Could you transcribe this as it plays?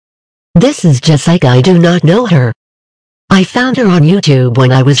This is Jessica. I do not know her. I found her on YouTube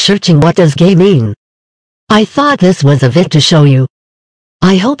when I was searching what does gay mean. I thought this was a vid to show you.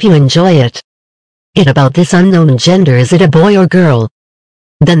 I hope you enjoy it. It about this unknown gender. Is it a boy or girl?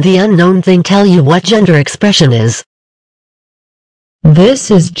 Then the unknown thing tell you what gender expression is.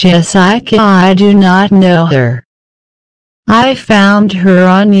 This is Jessica. I do not know her. I found her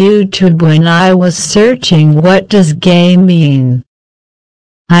on YouTube when I was searching what does gay mean.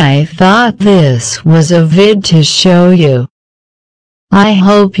 I thought this was a vid to show you. I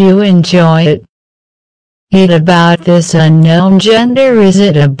hope you enjoy it. It about this unknown gender. Is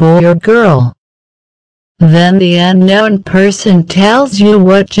it a boy or girl? Then the unknown person tells you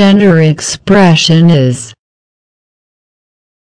what gender expression is.